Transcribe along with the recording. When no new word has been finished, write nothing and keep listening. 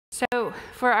So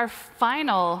for our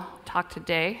final talk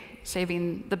today,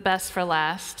 saving the best for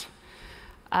last,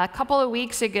 a couple of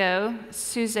weeks ago,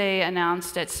 SUSE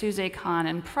announced at SUSECon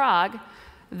in Prague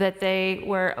that they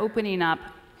were opening up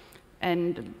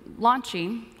and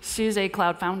launching SUSE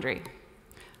Cloud Foundry,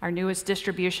 our newest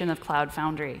distribution of Cloud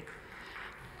Foundry.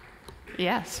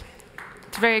 Yes,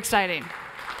 it's very exciting.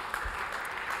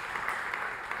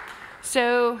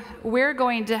 So we're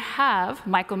going to have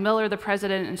Michael Miller, the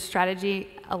President in Strategy,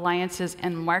 Alliances,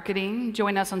 and Marketing,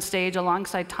 join us on stage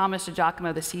alongside Thomas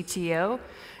Giacomo, the CTO.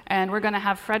 And we're going to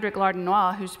have Frederic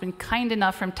Lardinois, who's been kind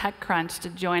enough from TechCrunch to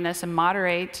join us and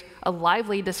moderate a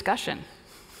lively discussion.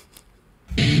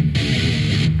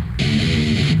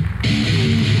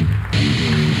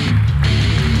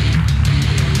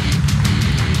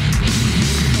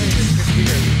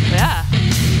 Yeah,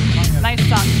 nice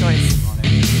song choice.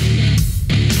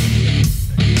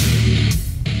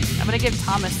 I'm going to give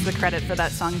Thomas the credit for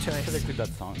that song choice. Predicted that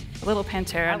song. A little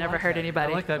Pantera, never hurt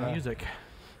anybody. I like that music.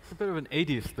 A bit of an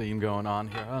 80s theme going on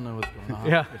here. I don't know what's going on.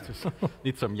 Yeah. Just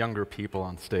need some younger people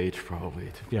on stage,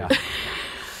 probably. Yeah.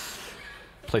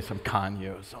 Play some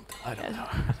Kanye or something. I don't know.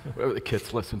 Whatever the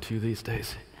kids listen to these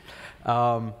days.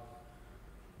 When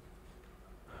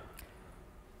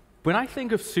I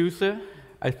think of SUSE,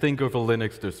 I think of a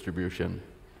Linux distribution.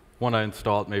 One I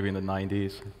installed maybe in the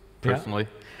 90s, personally.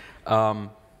 Yeah.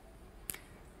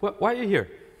 Why are you here?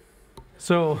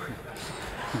 So,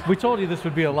 we told you this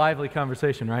would be a lively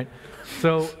conversation, right?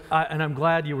 So, and I'm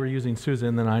glad you were using SUSE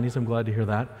in the 90s. I'm glad to hear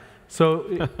that.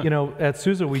 So, you know, at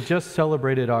SUSE, we just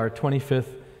celebrated our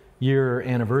 25th year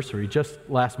anniversary just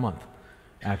last month,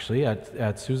 actually, at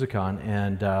SUSECon.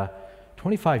 And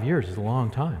 25 years is a long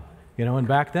time. You know, and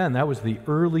back then, that was the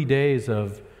early days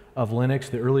of Linux,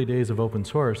 the early days of open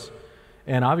source.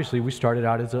 And obviously, we started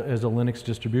out as a Linux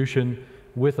distribution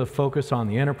with a focus on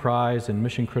the enterprise and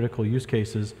mission-critical use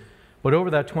cases. But over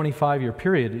that 25-year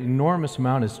period, an enormous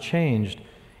amount has changed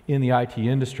in the IT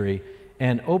industry,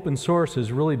 and open source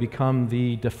has really become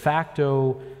the de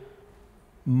facto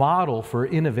model for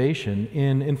innovation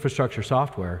in infrastructure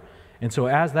software. And so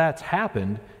as that's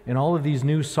happened, and all of these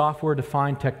new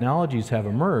software-defined technologies have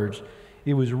emerged,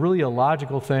 it was really a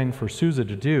logical thing for SUSE to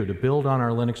do, to build on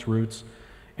our Linux roots,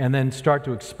 and then start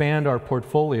to expand our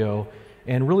portfolio.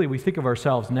 And really, we think of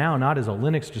ourselves now not as a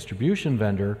Linux distribution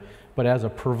vendor, but as a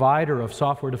provider of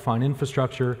software-defined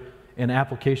infrastructure and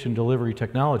application delivery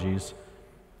technologies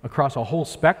across a whole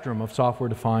spectrum of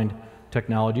software-defined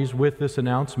technologies, with this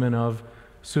announcement of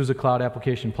SUSE Cloud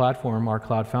Application Platform, our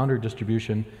Cloud Foundry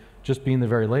distribution, just being the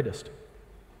very latest.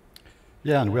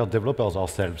 Yeah, and we are developers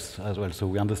ourselves as well, so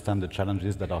we understand the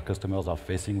challenges that our customers are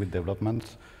facing with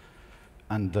development.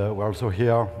 And we're also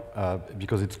here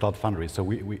because it's Cloud Foundry. So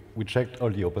we checked all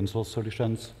the open source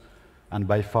solutions, and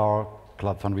by far,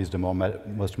 Cloud Foundry is the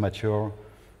most mature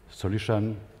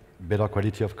solution, better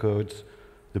quality of code,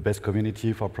 the best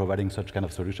community for providing such kind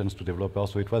of solutions to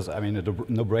developers. So it was, I mean, a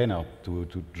no-brainer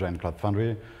to join Cloud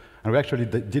Foundry. And we actually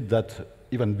did that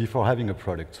even before having a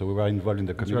product. So we were involved in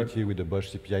the community with the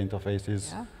Bosch CPI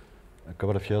interfaces a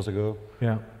couple of years ago.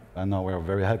 Yeah. And now we're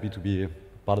very happy to be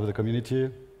part of the community,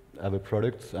 have a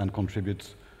product, and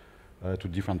contribute to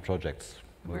different projects.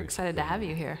 We're excited to have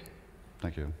you here.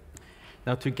 Thank you.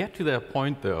 Now, to get to that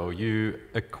point, though, you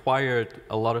acquired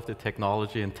a lot of the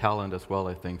technology and talent as well,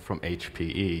 I think, from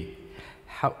HPE.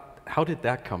 How did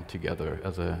that come together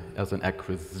as an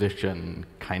acquisition,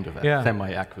 kind of a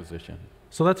semi-acquisition?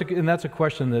 So that's a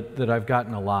question that I've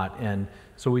gotten a lot. And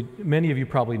so many of you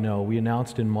probably know, we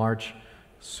announced in March,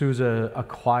 SUSE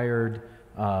acquired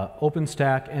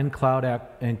OpenStack and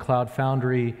Cloud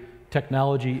Foundry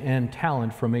technology and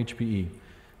talent from HPE.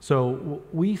 So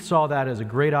we saw that as a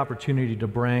great opportunity to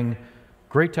bring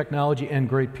great technology and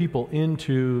great people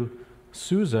into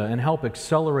SUSE and help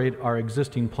accelerate our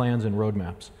existing plans and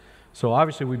roadmaps. So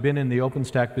obviously we've been in the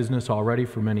OpenStack business already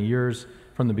for many years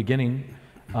from the beginning,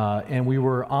 and we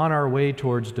were on our way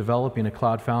towards developing a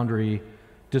Cloud Foundry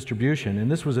distribution.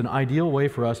 And this was an ideal way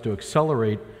for us to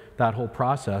accelerate that whole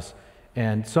process.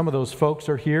 And some of those folks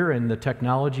are here, and the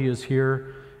technology is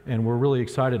here, and we're really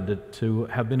excited to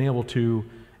have been able to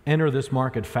enter this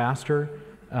market faster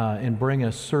and bring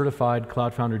a certified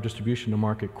Cloud Foundry distribution to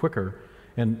market quicker.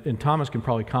 And Thomas can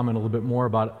probably comment a little bit more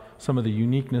about some of the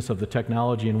uniqueness of the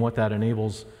technology and what that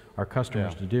enables our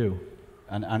customers to do.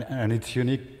 And it's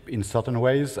unique in certain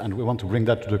ways, and we want to bring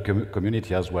that to the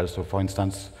community as well. So for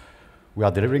instance, we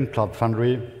are delivering Cloud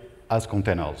Foundry as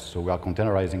containers. So we are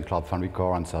containerizing Cloud Foundry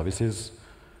core and services.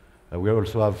 We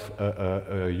also have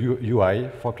a UI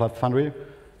for Cloud Foundry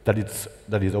that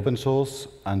is open source,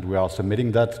 and we are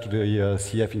submitting that to the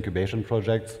CF incubation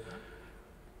project.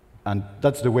 And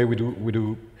that's the way we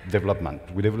do development.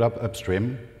 We develop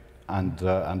upstream,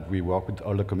 and we work with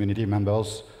all the community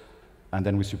members, and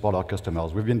then we support our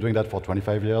customers. We've been doing that for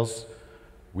 25 years.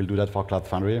 We'll do that for Cloud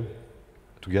Foundry,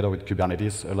 together with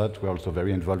Kubernetes a lot. We're also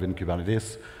very involved in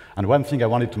Kubernetes. And one thing I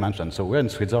wanted to mention, so we're in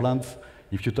Switzerland.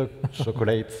 If you talk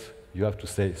chocolate, you have to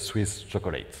say Swiss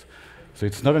chocolate. So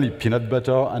it's not only peanut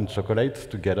butter and chocolate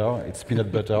together, it's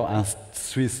peanut butter and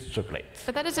Swiss chocolate.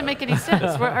 But that doesn't make any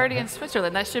sense. We're already in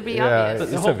Switzerland. That should be obvious.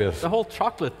 It's obvious. The whole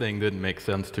chocolate thing didn't make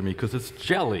sense to me because it's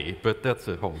jelly, but that's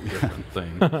a whole different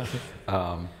thing.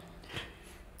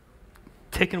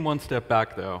 Taking one step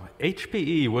back, though,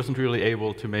 HPE wasn't really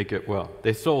able to make it, well,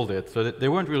 they sold it, so that they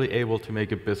weren't really able to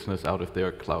make a business out of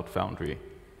their Cloud Foundry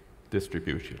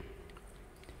distribution.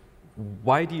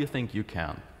 Why do you think you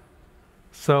can?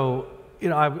 So, you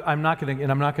know, I'm not going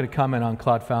to comment on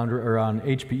Cloud Foundry or on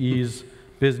HPE's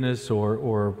business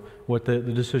or what the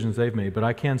decisions they've made, but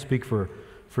I can speak for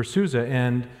SUSE.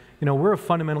 And you know, we're a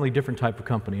fundamentally different type of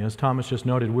company. As Thomas just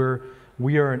noted,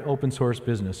 we are an open source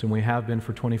business, and we have been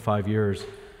for 25 years.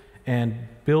 And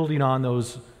building on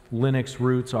those Linux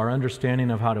roots, our understanding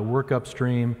of how to work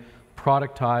upstream,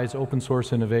 productize open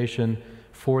source innovation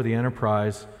for the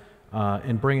enterprise,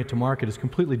 and bring it to market is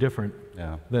completely different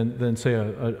than say,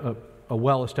 a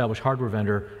well-established hardware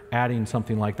vendor adding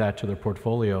something like that to their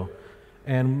portfolio.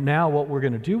 And now what we're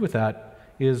going to do with that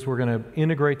is we're going to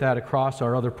integrate that across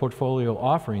our other portfolio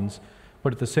offerings,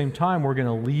 but at the same time, we're going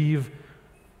to leave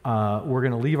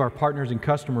our partners and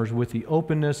customers with the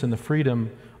openness and the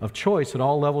freedom of choice at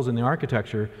all levels in the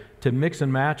architecture to mix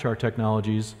and match our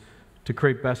technologies to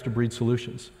create best-of-breed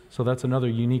solutions. So that's another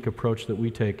unique approach that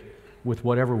we take with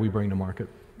whatever we bring to market.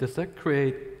 Does that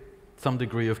create some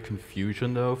degree of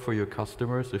confusion, though, for your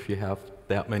customers if you have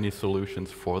that many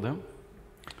solutions for them?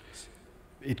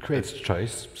 It creates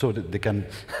choice, so that they can,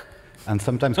 and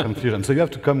sometimes confusion. So you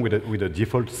have to come with a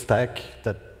default stack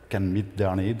that can meet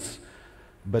their needs.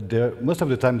 But most of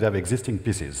the time, they have existing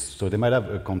pieces. So they might have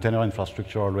a container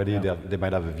infrastructure already. They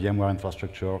might have a VMware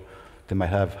infrastructure. They might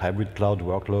have hybrid cloud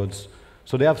workloads.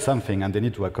 So they have something, and they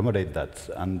need to accommodate that.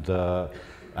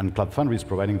 And Cloud Foundry is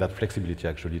providing that flexibility,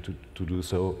 actually, to do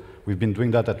so. We've been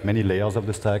doing that at many layers of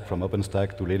the stack, from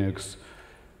OpenStack to Linux,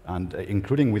 and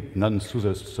including with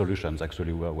non-SUSE solutions,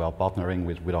 actually. We are partnering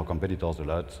with our competitors a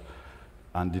lot.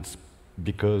 And it's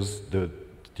because the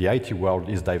IT world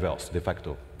is diverse, de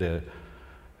facto.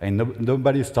 And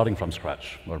nobody is starting from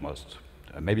scratch, almost.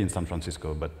 Maybe in San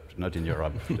Francisco, but not in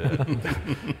Europe.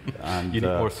 And, you need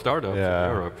more startups in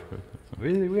Europe.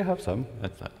 We have some.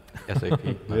 That's SAP.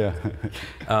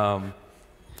 Yeah.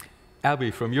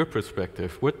 Abby, from your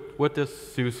perspective, what does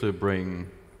SUSE bring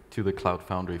to the Cloud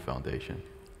Foundry Foundation?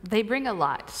 They bring a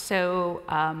lot. So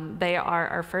they are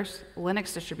our first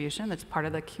Linux distribution that's part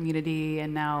of the community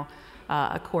and now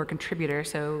a core contributor.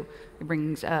 So it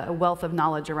brings a wealth of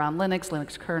knowledge around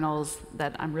Linux kernels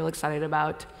that I'm real excited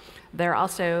about. They're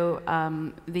also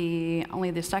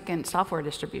only the second software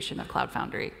distribution of Cloud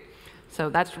Foundry. So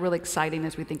that's really exciting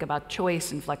as we think about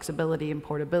choice and flexibility and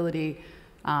portability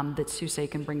that SUSE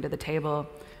can bring to the table.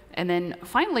 And then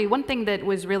finally, one thing that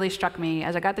was really struck me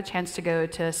as I got the chance to go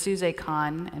to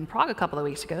SUSECon in Prague a couple of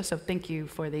weeks ago, so thank you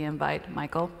for the invite,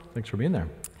 Michael. Thanks for being there.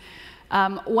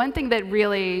 One thing that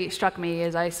really struck me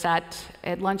is I sat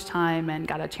at lunchtime and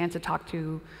got a chance to talk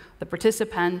to the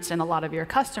participants and a lot of your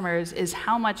customers is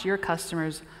how much your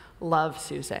customers love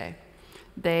SUSE.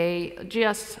 They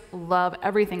just love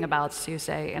everything about SUSE,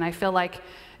 and I feel like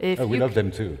if we love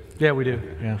them too. Yeah, we do.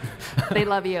 Yeah. They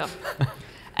love you.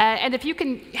 And if you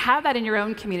can have that in your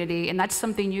own community, and that's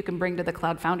something you can bring to the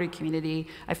Cloud Foundry community,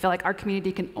 I feel like our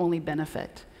community can only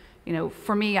benefit. You know,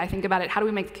 for me, I think about it, how do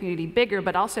we make the community bigger,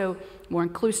 but also more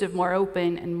inclusive, more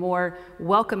open, and more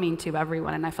welcoming to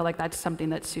everyone? And I feel like that's something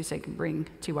that SUSE can bring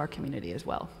to our community as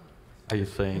well. Are you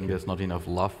saying there's not enough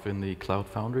love in the Cloud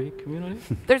Foundry community?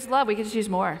 There's love. We can just use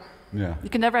more. Yeah. You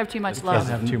can never have too much love.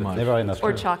 Can't have too much. Never enough.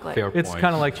 Or chocolate. Fair It's point.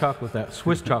 kind of like chocolate, that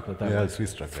Swiss chocolate. That Yeah, way.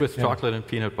 Swiss chocolate. Swiss chocolate and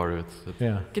peanut butter. It's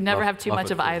Yeah. You can never have too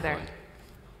much of either.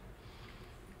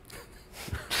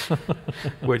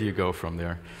 Where do you go from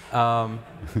there?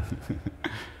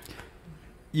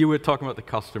 You were talking about the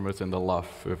customers and the love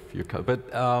of your but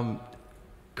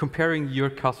comparing your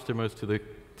customers to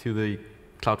the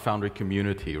Cloud Foundry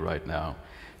community right now,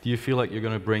 do you feel like you're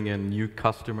going to bring in new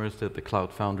customers that the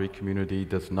Cloud Foundry community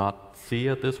does not see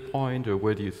at this point, or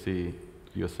where do you see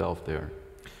yourself there?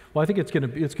 Well, I think it's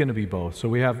going to be both. So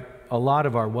we have a lot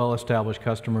of our well-established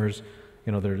customers,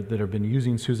 you know, that have been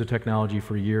using SUSE technology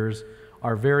for years,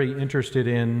 are very interested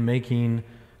in making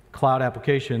cloud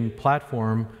application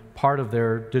platform part of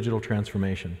their digital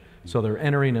transformation. So they're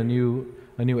entering a new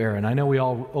era. And I know we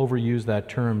all overuse that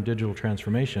term, digital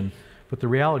transformation, but the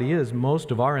reality is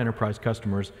most of our enterprise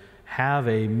customers have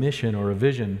a mission or a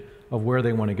vision of where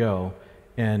they want to go.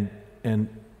 And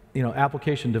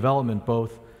application development,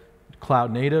 both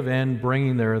cloud native and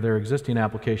bringing their existing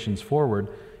applications forward,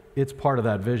 it's part of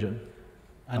that vision.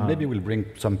 And maybe we'll bring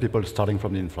some people starting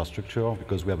from the infrastructure,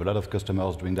 because we have a lot of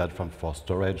customers doing that for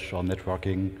storage or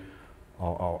networking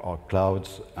or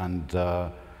clouds, and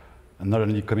not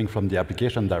only coming from the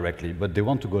application directly, but they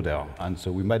want to go there. And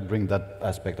so we might bring that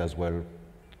aspect as well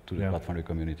to the Cloud Foundry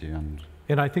community.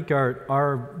 And I think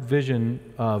our vision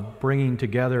of bringing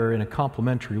together in a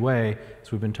complementary way,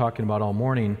 as we've been talking about all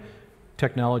morning,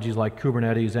 technologies like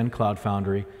Kubernetes and Cloud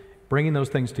Foundry, bringing those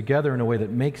things together in a way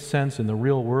that makes sense in the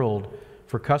real world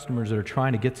for customers that are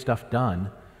trying to get stuff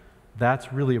done,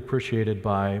 that's really appreciated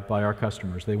by our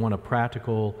customers. They want a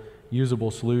practical,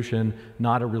 usable solution,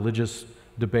 not a religious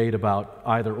debate about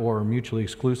either or mutually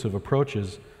exclusive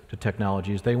approaches to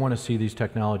technologies. They want to see these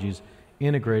technologies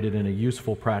integrated in a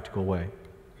useful, practical way.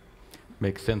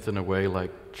 Makes sense in a way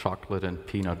like chocolate and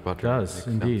peanut butter. Does,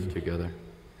 indeed. Sense together.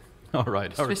 All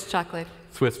right. Swiss chocolate.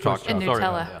 Swiss chocolate. And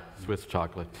Nutella. Sorry, Swiss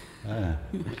chocolate.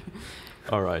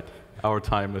 All right. Our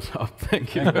time is up.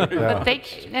 Thank you very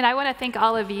much. And I want to thank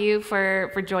all of you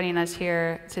for joining us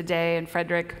here today, and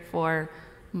Frederic for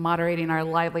moderating our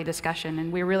lively discussion.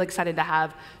 And we're really excited to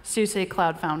have SUSE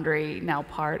Cloud Foundry now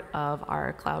part of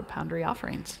our Cloud Foundry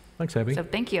offerings. Thanks, Abby. So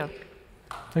thank you.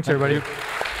 Thanks, everybody.